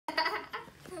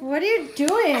What are you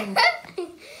doing?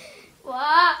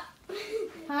 What?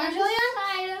 Huh, Jillian?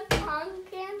 Inside a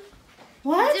pumpkin.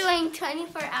 What? I'm doing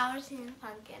 24 hours in a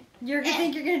pumpkin. You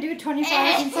think you're going to do 24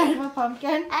 hours inside of a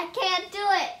pumpkin? I can't do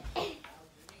it.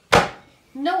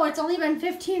 No, it's only been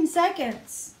 15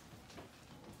 seconds.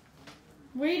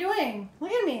 What are you doing?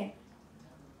 Look at me.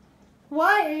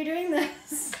 Why are you doing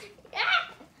this?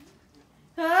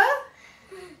 Huh?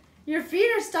 Your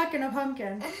feet are stuck in a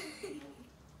pumpkin.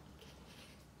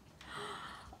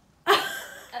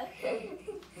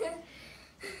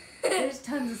 There's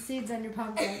tons of seeds on your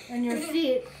pumpkin. And your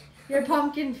feet. Your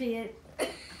pumpkin feet.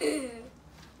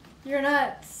 You're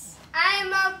nuts.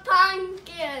 I'm a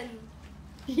pumpkin.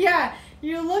 Yeah,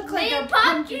 you look like a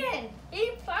pumpkin.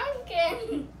 Eat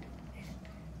pumpkin.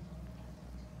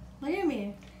 Look at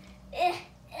me.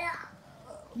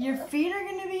 Your feet are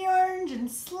going to be orange and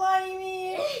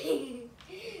slimy.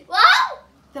 Whoa!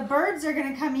 The birds are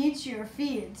going to come eat your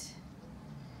feet.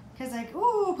 Because like,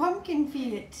 ooh, pumpkin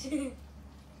feet.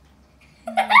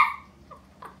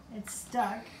 It's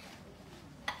stuck.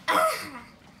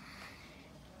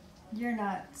 You're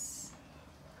nuts.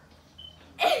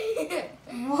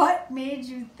 What made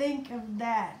you think of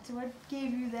that? What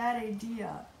gave you that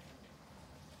idea?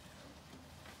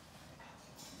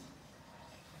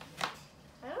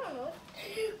 I don't know.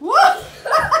 What?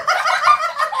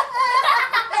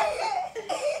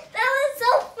 That was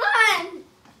so fun.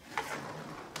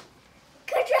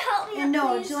 Could you help me up,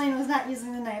 No, please? Jillian was not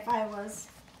using the knife. I was.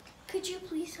 Could you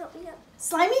please help me up?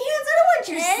 Slimy hands? I don't want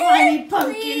your slimy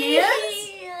pumpkin Please.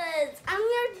 hands. I'm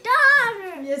your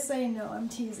daughter. Yes, I know. I'm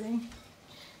teasing.